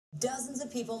Dozens of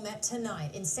people met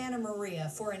tonight in Santa Maria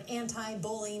for an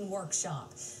anti-bullying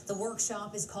workshop. The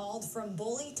workshop is called From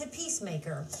Bully to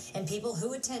Peacemaker, and people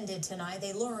who attended tonight,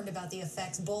 they learned about the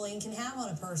effects bullying can have on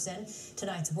a person.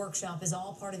 Tonight's workshop is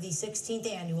all part of the 16th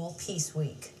annual Peace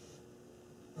Week.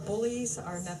 Bullies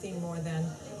are nothing more than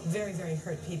very, very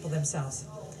hurt people themselves,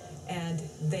 and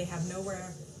they have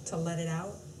nowhere to let it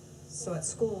out. So at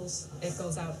schools, it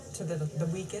goes out to the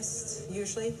weakest,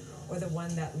 usually, or the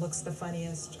one that looks the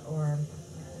funniest, or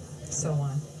so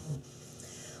on.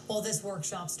 Well, this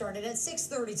workshop started at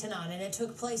 6:30 tonight, and it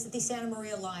took place at the Santa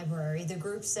Maria Library. The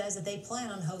group says that they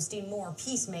plan on hosting more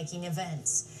peacemaking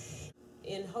events,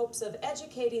 in hopes of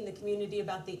educating the community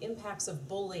about the impacts of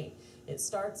bullying. It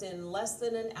starts in less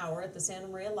than an hour at the Santa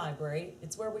Maria Library.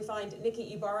 It's where we find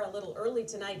Nikki Ibarra a little early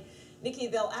tonight. Nikki,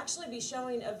 they'll actually be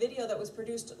showing a video that was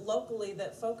produced locally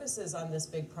that focuses on this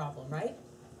big problem, right?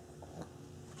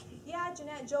 Yeah,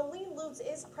 Jeanette, Jolene Lutz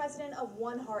is president of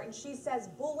WonHeart, and she says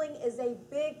bullying is a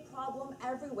big problem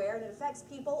everywhere, and it affects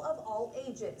people of all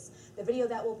ages. The video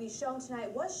that will be shown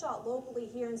tonight was shot locally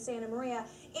here in Santa Maria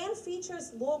and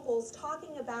features locals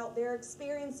talking about their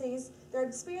experiences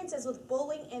with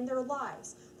bullying in their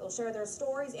lives. They'll share their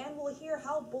stories and we'll hear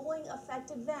how bullying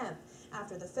affected them.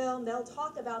 After the film, they'll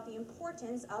talk about the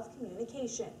importance of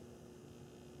communication.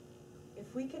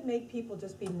 If we could make people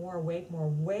just be more awake, more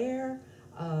aware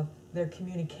of their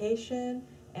communication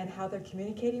and how they're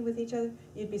communicating with each other,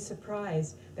 you'd be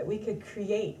surprised that we could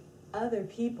create other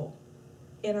people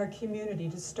in our community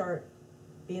to start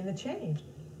being the change.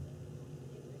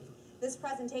 This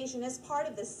presentation is part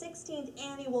of the 16th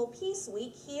annual Peace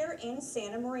Week here in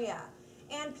Santa Maria.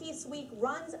 And Peace Week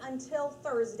runs until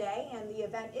Thursday, and the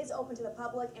event is open to the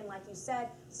public, and like you said,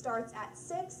 starts at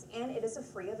 6, and it is a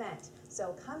free event.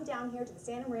 So come down here to the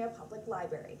Santa Maria Public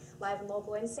Library. Live and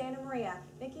local in Santa Maria,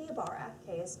 Nikki Ibarra,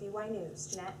 KSBY News.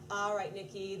 Jeanette? All right,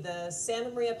 Nikki, the Santa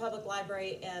Maria Public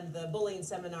Library and the bullying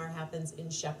seminar happens in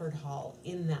Shepherd Hall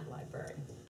in that library.